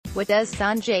What does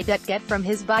Sanjay Dutt get from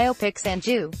his biopic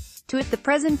Sanju? To at the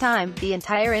present time, the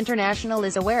entire international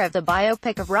is aware of the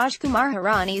biopic of Rajkumar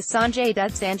Hirani's Sanjay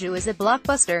Dutt. Sanju is a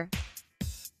blockbuster.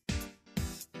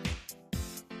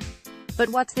 But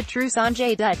what's the true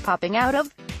Sanjay Dutt popping out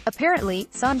of? Apparently,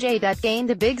 Sanjay Dutt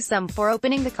gained a big sum for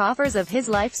opening the coffers of his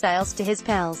lifestyles to his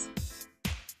pals.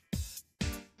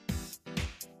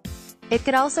 It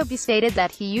could also be stated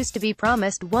that he used to be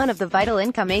promised one of the vital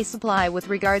income a supply with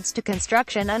regards to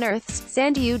construction unearths.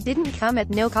 Sanju didn't come at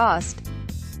no cost.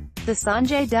 The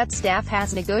Sanjay Dutt staff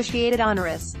has negotiated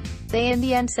onerous. They in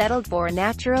the end settled for a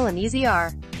natural and easy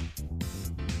R.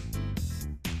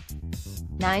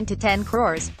 9 to 10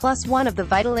 crores, plus one of the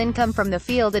vital income from the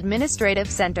Field Administrative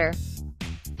Center.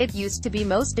 It used to be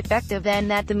most effective then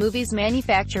that the movie's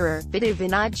manufacturer, Vidhu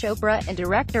Vinod Chopra, and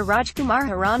director Rajkumar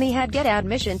Hirani had get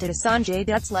admission to Sanjay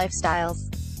Dutt's lifestyles.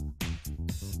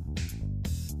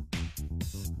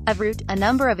 A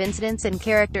number of incidents and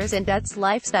characters in Dutt's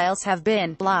lifestyles have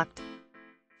been blocked.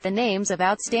 The names of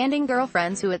outstanding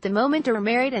girlfriends who at the moment are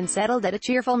married and settled at a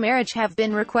cheerful marriage have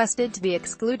been requested to be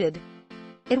excluded.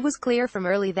 It was clear from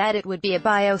early that it would be a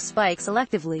bio spike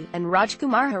selectively, and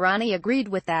Rajkumar Hirani agreed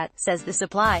with that, says the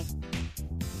supply.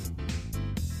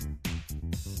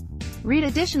 Read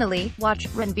additionally, watch,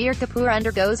 Ranbir Kapoor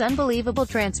undergoes unbelievable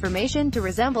transformation to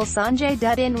resemble Sanjay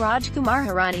Dutt in Rajkumar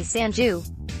Hirani's Sanju.